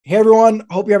Hey everyone,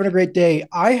 hope you're having a great day.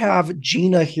 I have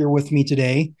Gina here with me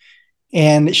today,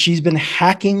 and she's been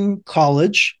hacking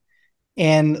college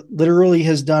and literally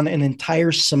has done an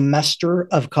entire semester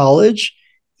of college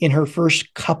in her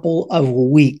first couple of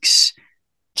weeks.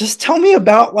 Just tell me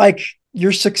about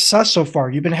your success so far.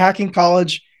 You've been hacking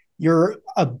college, you're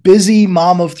a busy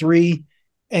mom of three,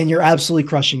 and you're absolutely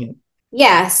crushing it.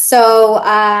 Yeah, so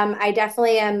I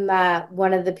definitely am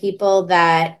one of the people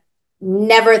that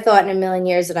never thought in a million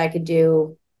years that I could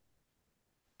do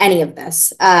any of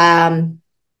this. And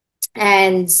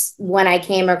when I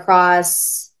came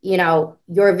across, your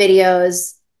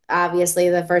videos, obviously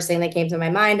the first thing that came to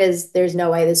my mind is there's no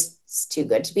way this is too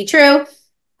good to be true.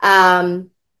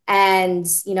 Um, and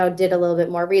did a little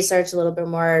bit more research, a little bit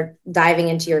more diving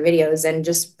into your videos, and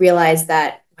just realized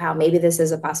that wow, maybe this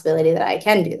is a possibility that I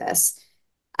can do this.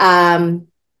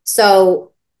 So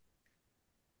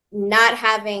not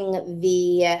having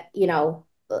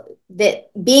that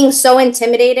being so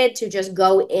intimidated to just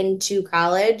go into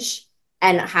college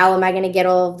and how am I going to get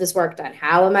all of this work done?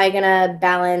 How am I going to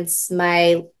balance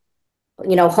my,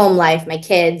 home life, my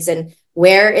kids, and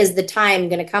where is the time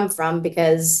going to come from?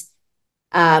 Because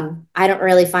I don't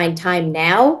really find time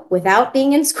now without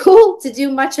being in school to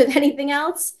do much of anything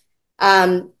else.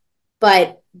 Um,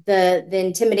 but the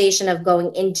intimidation of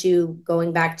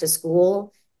going back to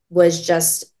school was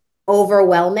just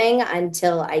overwhelming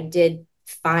until I did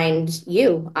find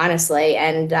you, honestly.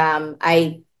 And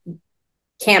I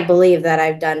can't believe that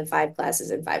I've done 5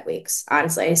 classes in 5 weeks.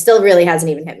 Honestly, it still really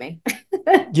hasn't even hit me.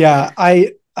 Yeah,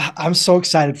 I'm so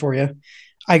excited for you.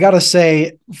 I gotta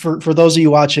say, for those of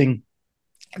you watching,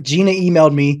 Gina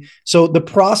emailed me. So the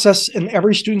process and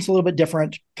every student's a little bit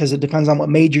different because it depends on what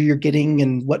major you're getting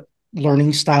and what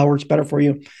learning style works better for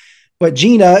you. But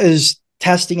Gina is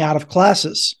testing out of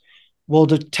classes. Well,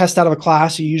 to test out of a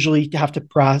class, you usually have to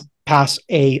pass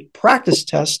a practice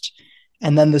test,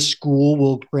 and then the school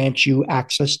will grant you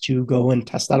access to go and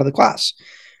test out of the class.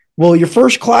 Well, your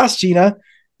first class, Gina,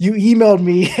 you emailed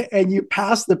me and you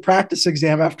passed the practice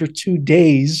exam after 2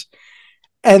 days.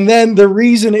 And then the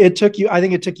reason it took you, I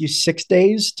think it took you 6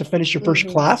 days to finish your first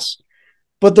Mm-hmm. class.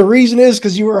 But the reason is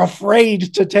because you were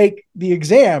afraid to take the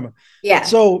exam. Yeah.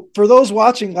 So for those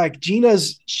watching, like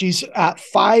she's at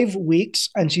 5 weeks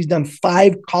and she's done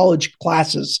 5 college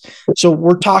classes. So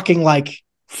we're talking like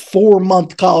 4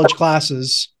 month college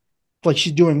classes. Like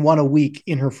she's doing one a week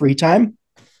in her free time.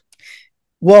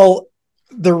 Well,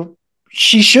 the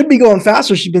she should be going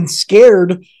faster. She's been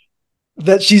scared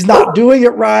that she's not doing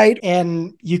it right,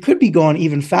 and you could be going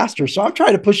even faster. So I'm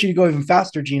trying to push you to go even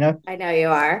faster, Gina. I know you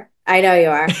are. I know you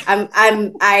are.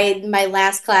 My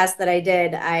last class that I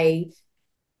did, I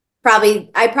probably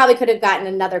could have gotten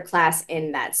another class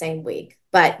in that same week.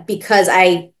 But because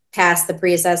I passed the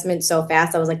pre-assessment so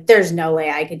fast, I was like, there's no way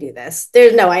I could do this.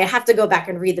 There's no way. I have to go back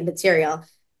and read the material.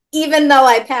 Even though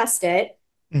I passed it,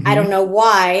 I don't Mm-hmm. know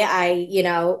why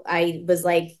I was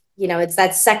like, it's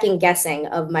that second guessing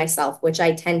of myself, which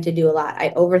I tend to do a lot. I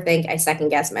overthink, I second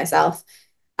guess myself.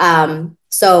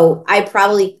 So I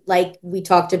probably, like we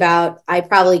talked about, I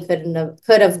probably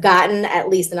could have gotten at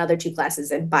least another 2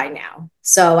 classes in by now.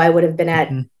 So I would have been at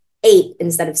Mm-hmm. 8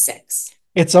 instead of 6.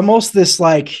 It's almost this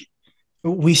like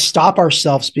we stop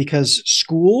ourselves because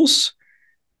schools,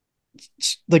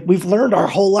 like we've learned our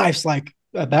whole lives, like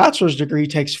a bachelor's degree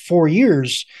takes 4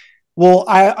 years. Well,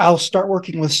 I'll start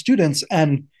working with students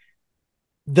and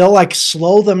they'll like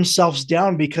slow themselves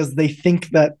down because they think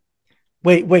that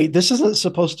wait, this isn't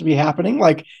supposed to be happening.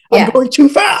 Like I'm Yeah. going too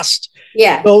fast.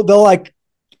 Yeah. They'll like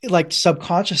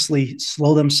subconsciously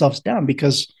slow themselves down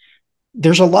because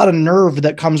there's a lot of nerve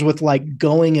that comes with like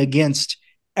going against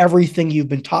everything you've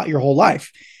been taught your whole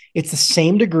life. It's the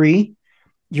same degree.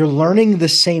 You're learning the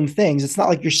same things. It's not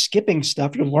like you're skipping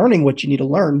stuff. You're learning what you need to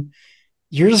learn.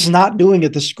 You're just not doing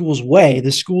it the school's way.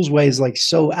 The school's way is like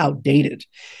so outdated.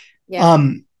 Yeah.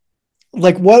 Um,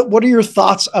 like what are your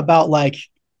thoughts about like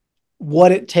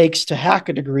what it takes to hack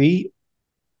a degree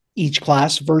each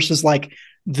class versus like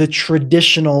the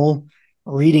traditional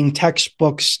reading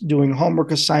textbooks, doing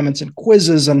homework assignments and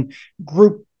quizzes and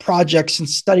group projects and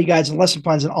study guides and lesson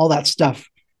plans and all that stuff?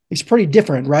 It's pretty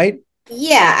different, right?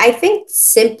 Yeah, I think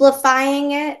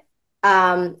simplifying it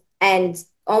and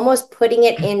almost putting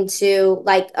it into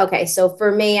like, okay, so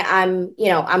for me, I'm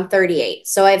 38.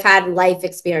 So I've had life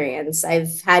experience.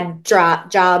 I've had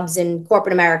jobs in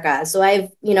corporate America. So I'm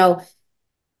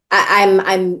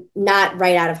not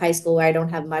right out of high school where I don't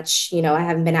have much, I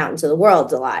haven't been out into the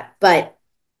world a lot. But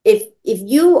if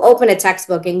you open a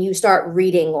textbook and you start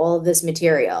reading all of this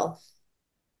material,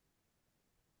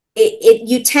 it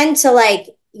you tend to like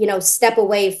step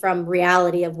away from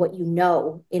reality of what you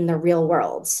know in the real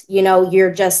world.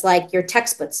 You're just like, you're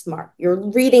textbook smart. You're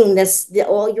reading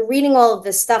all of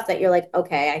this stuff that you're like,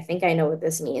 okay, I think I know what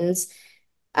this means.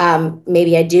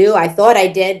 Maybe I do. I thought I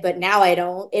did, but now I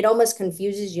don't. It almost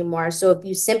confuses you more. So if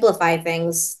you simplify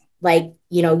things like,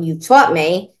 you taught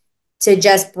me to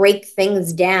just break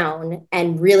things down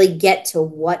and really get to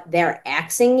what they're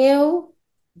asking you,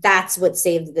 that's what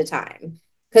saves the time.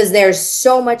 Because there's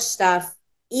so much stuff,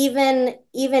 even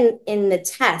in the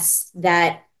tests,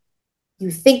 that you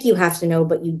think you have to know,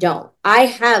 but you don't. I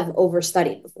have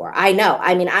overstudied before. I know.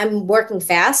 I mean, I'm working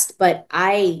fast, but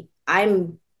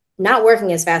I'm not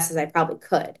working as fast as I probably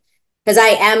could, because I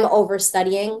am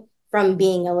overstudying from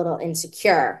being a little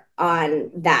insecure on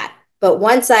that. But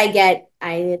once I get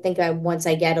a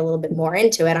little bit more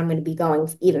into it, I'm going to be going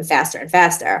even faster and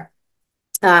faster.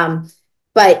 Um,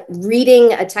 but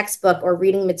reading a textbook or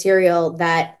reading material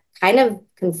that kind of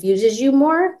confuses you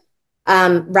more,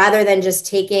 rather than just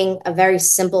taking a very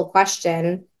simple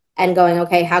question and going,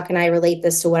 okay, how can I relate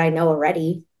this to what I know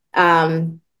already?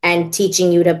 And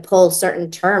teaching you to pull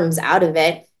certain terms out of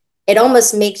it, it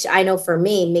almost makes, I know for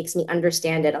me, makes me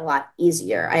understand it a lot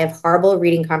easier. I have horrible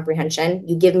reading comprehension.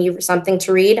 You give me something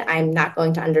to read, I'm not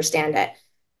going to understand it.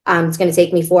 It's going to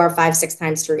take me 4 or 5, 6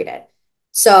 times to read it.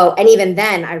 So, and even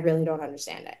then, I really don't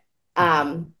understand it.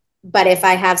 But if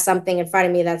I have something in front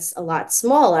of me that's a lot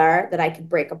smaller that I could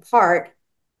break apart,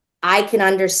 I can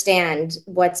understand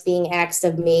what's being asked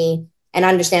of me and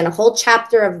understand a whole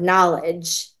chapter of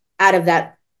knowledge out of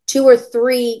that 2 or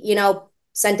 3,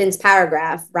 sentence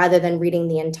paragraph, rather than reading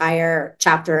the entire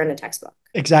chapter in a textbook.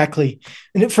 Exactly.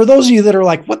 And for those of you that are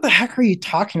like, what the heck are you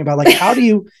talking about? Like, how do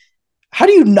you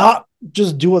not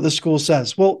just do what the school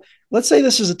says? Well, let's say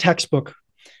this is a textbook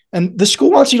and the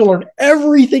school wants you to learn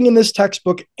everything in this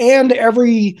textbook and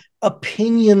every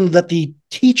opinion that the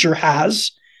teacher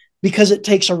has because it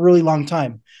takes a really long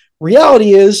time.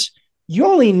 Reality is you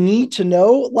only need to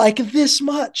know like this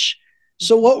much.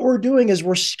 So what we're doing is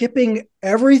we're skipping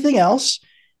everything else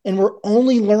and we're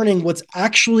only learning what's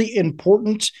actually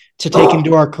important to take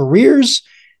into our careers,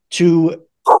 to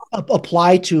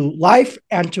apply to life,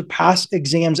 and to pass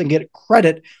exams and get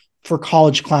credit for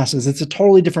college classes. It's a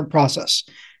totally different process.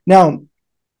 Now,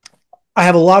 I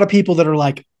have a lot of people that are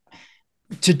like,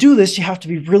 to do this, you have to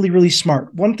be really, really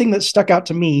smart. One thing that stuck out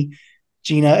to me,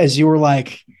 Gina, is you were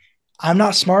like, I'm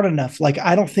not smart enough. Like,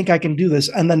 I don't think I can do this.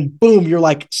 And then boom, you're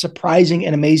like surprising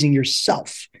and amazing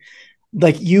yourself.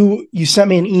 Like you sent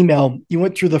me an email. You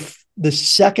went through the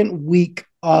second week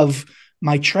of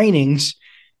my trainings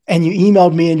and you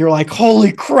emailed me and you're like,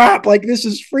 holy crap, like this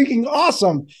is freaking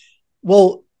awesome.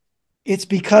 Well, it's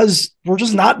because we're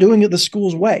just not doing it the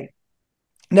school's way.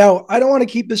 Now, I don't want to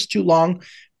keep this too long.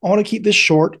 I want to keep this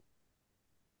short,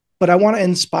 but I want to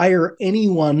inspire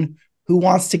anyone who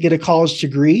wants to get a college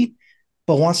degree,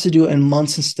 but wants to do it in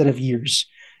months instead of years.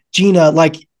 Gina,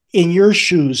 like in your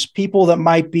shoes, people that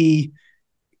might be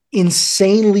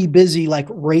insanely busy, like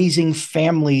raising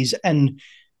families, and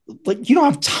like you don't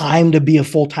have time to be a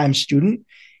full-time student.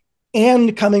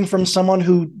 And coming from someone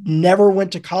who never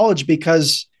went to college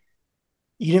because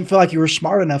you didn't feel like you were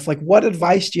smart enough. Like, what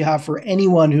advice do you have for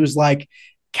anyone who's like,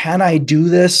 can I do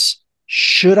this?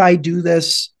 Should I do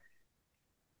this?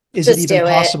 Is it Just even do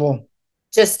it. possible?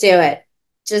 Just do it.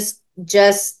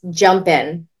 Just jump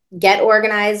in. Get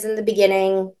organized in the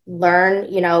beginning, learn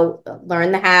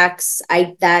the hacks.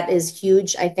 That is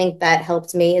huge. I think that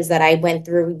helped me, is that I went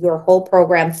through your whole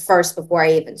program first before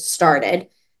I even started.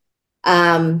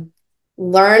 Um,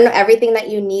 Learn everything that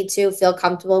you need to, feel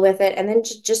comfortable with it, and then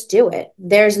just do it.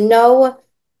 There's no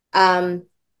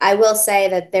I will say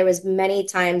that there was many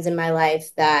times in my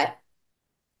life that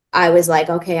I was like,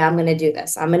 okay, I'm going to do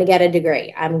this. I'm going to get a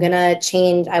degree. I'm going to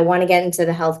change. I want to get into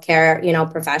the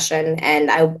healthcare, profession,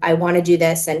 and I want to do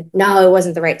this. And no, it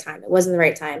wasn't the right time. It wasn't the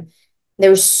right time.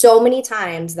 There were so many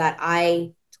times that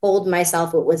I told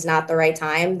myself it was not the right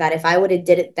time, that if I would have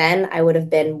did it then, I would have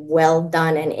been well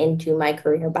done and into my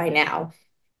career by now.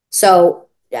 So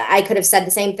I could have said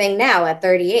the same thing now at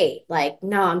 38. Like,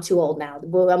 no, I'm too old now.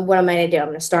 What am I going to do? I'm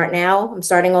going to start now. I'm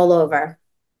starting all over.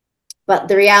 But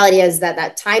the reality is that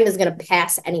that time is going to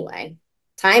pass anyway.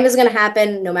 Time is going to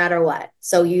happen no matter what.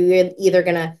 So you're either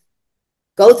going to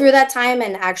go through that time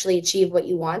and actually achieve what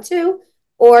you want to,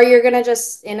 or you're going to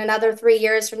just in another 3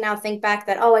 years from now think back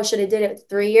that, oh, I should have did it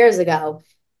 3 years ago.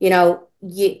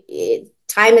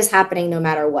 Time is happening no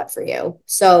matter what for you.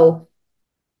 So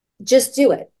just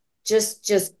do it.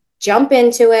 Just jump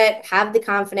into it. Have the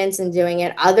confidence in doing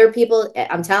it. Other people,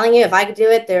 I'm telling you, if I could do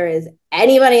it, there is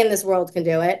anybody in this world can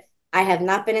do it. I have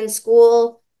not been in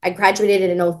school I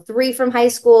graduated in 03 from high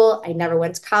school. I never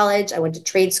went to college. I went to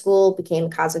trade school, became a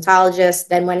cosmetologist,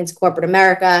 then went into corporate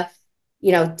America,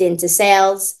 into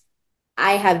sales.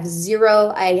 I have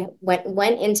zero. I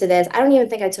went into this. I don't even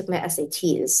think I took my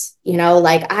SATs.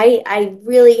 Like I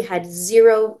really had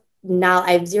zero. Now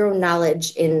I have zero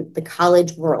knowledge in the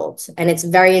college world, and it's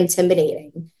very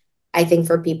intimidating, I think,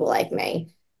 for people like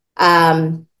me.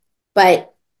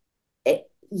 But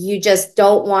you just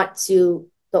don't want to.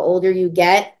 The older you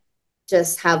get,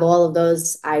 just have all of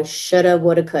those I shoulda,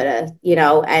 woulda, coulda,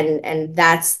 and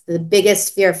that's the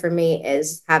biggest fear for me,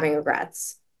 is having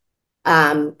regrets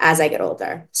as I get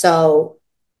older. So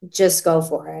just go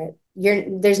for it.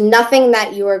 There's nothing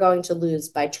that you are going to lose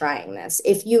by trying this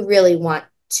if you really want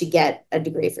to get a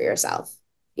degree for yourself.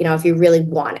 If you really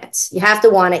want it, you have to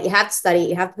want it. You have to study.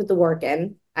 You have to put the work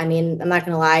in. I mean, I'm not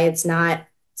going to lie. It's not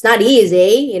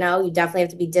easy. You definitely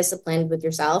have to be disciplined with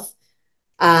yourself.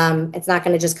 It's not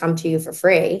going to just come to you for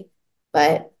free,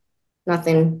 but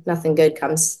nothing good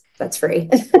comes that's free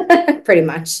pretty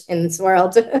much in this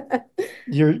world.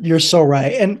 You're so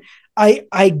right. And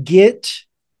I get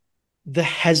the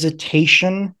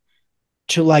hesitation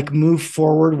to like move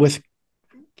forward with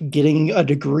getting a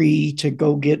degree to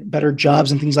go get better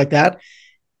jobs and things like that.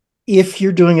 If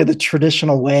you're doing it the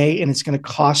traditional way and it's going to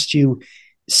cost you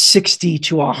 $60,000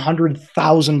 to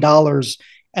 $100,000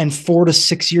 and 4 to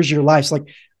 6 years of your life,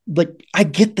 like I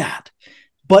get that,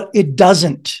 but it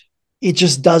doesn't. It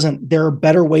just doesn't. There are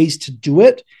better ways to do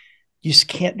it. You just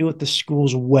can't do it the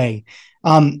school's way.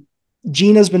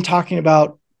 Gina's been talking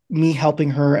about me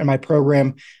helping her and my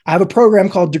program. I have a program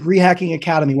called Degree Hacking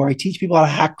Academy where I teach people how to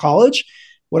hack college.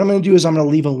 What I'm going to do is I'm going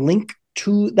to leave a link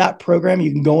to that program.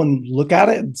 You can go and look at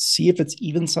it and see if it's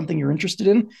even something you're interested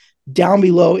in down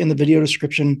below in the video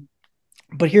description.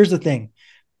 But here's the thing.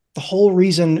 The whole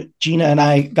reason Gina and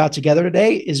I got together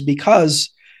today is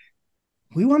because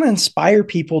we want to inspire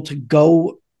people to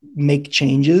go make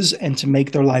changes and to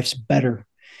make their lives better.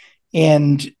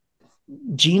 And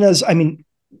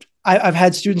I've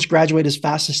had students graduate as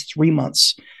fast as 3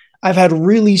 months. I've had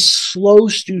really slow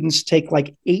students take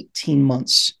like 18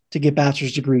 months to get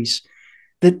bachelor's degrees.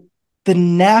 The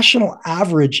national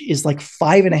average is like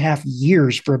 5.5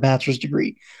 years for a bachelor's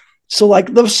degree. So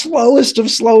like the slowest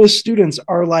of slowest students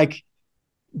are like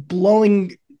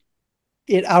blowing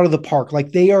it out of the park.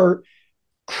 Like they are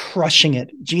crushing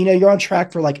it. Gina, you're on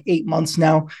track for like 8 months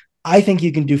now. I think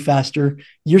you can do faster.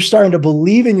 You're starting to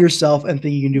believe in yourself and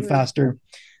think you can do faster.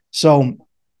 So,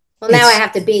 well, now I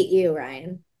have to beat you,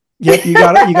 Ryan. Yep, you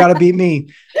gotta beat me.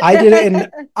 I did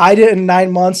it in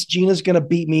 9 months. Gina's gonna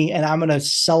beat me, and I'm gonna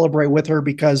celebrate with her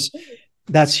because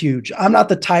that's huge. I'm not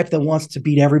the type that wants to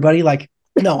beat everybody. Like,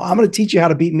 no, I'm gonna teach you how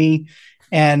to beat me,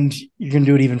 and you're gonna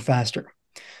do it even faster.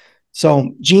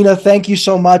 So, Gina, thank you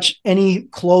so much. Any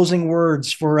closing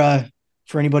words for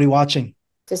anybody watching?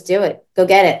 Just do it. Go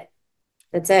get it.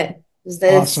 That's it.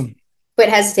 Awesome. Quit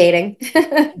hesitating.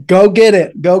 Go get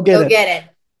it. Go get it.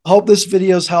 Hope this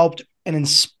video's helped and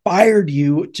inspired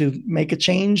you to make a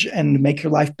change and make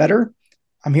your life better.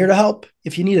 I'm here to help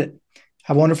if you need it.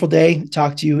 Have a wonderful day.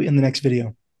 Talk to you in the next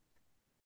video.